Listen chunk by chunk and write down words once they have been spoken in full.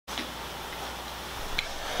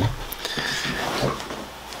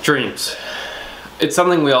Dreams. It's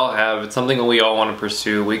something we all have. It's something that we all want to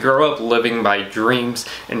pursue. We grow up living by dreams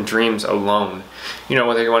and dreams alone. You know,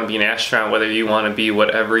 whether you want to be an astronaut, whether you want to be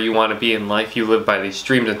whatever you want to be in life, you live by these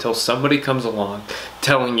dreams until somebody comes along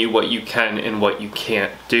telling you what you can and what you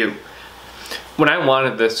can't do. When I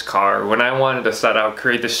wanted this car, when I wanted to set out,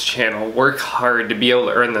 create this channel, work hard to be able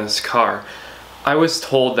to earn this car, I was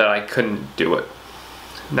told that I couldn't do it.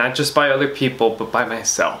 Not just by other people, but by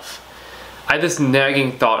myself. I had this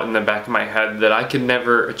nagging thought in the back of my head that I could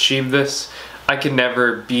never achieve this. I could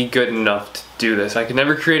never be good enough to do this. I could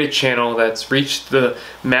never create a channel that's reached the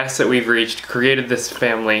mass that we've reached, created this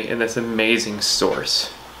family and this amazing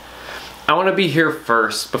source. I want to be here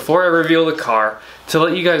first, before I reveal the car, to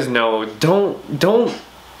let you guys know, don't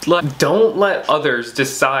let others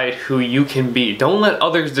decide who you can be. Don't let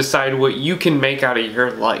others decide what you can make out of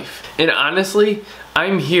your life. And honestly,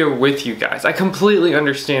 I'm here with you guys. I completely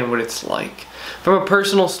understand what it's like. From a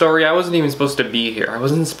personal story, I wasn't even supposed to be here. I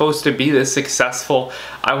wasn't supposed to be this successful.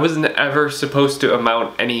 I wasn't ever supposed to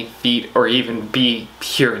amount any feat or even be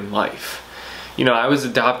here in life. You know, I was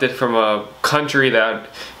adopted from a country that,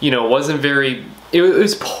 you know, wasn't very, it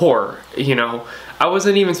was poor, you know. I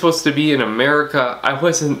wasn't even supposed to be in America. I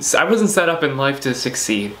wasn't set up in life to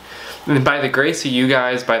succeed. And by the grace of you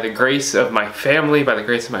guys, by the grace of my family, by the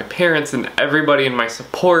grace of my parents and everybody in my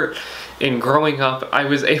support in growing up, I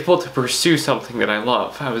was able to pursue something that I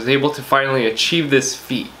love. I was able to finally achieve this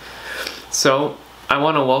feat. So I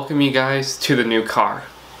want to welcome you guys to the new car.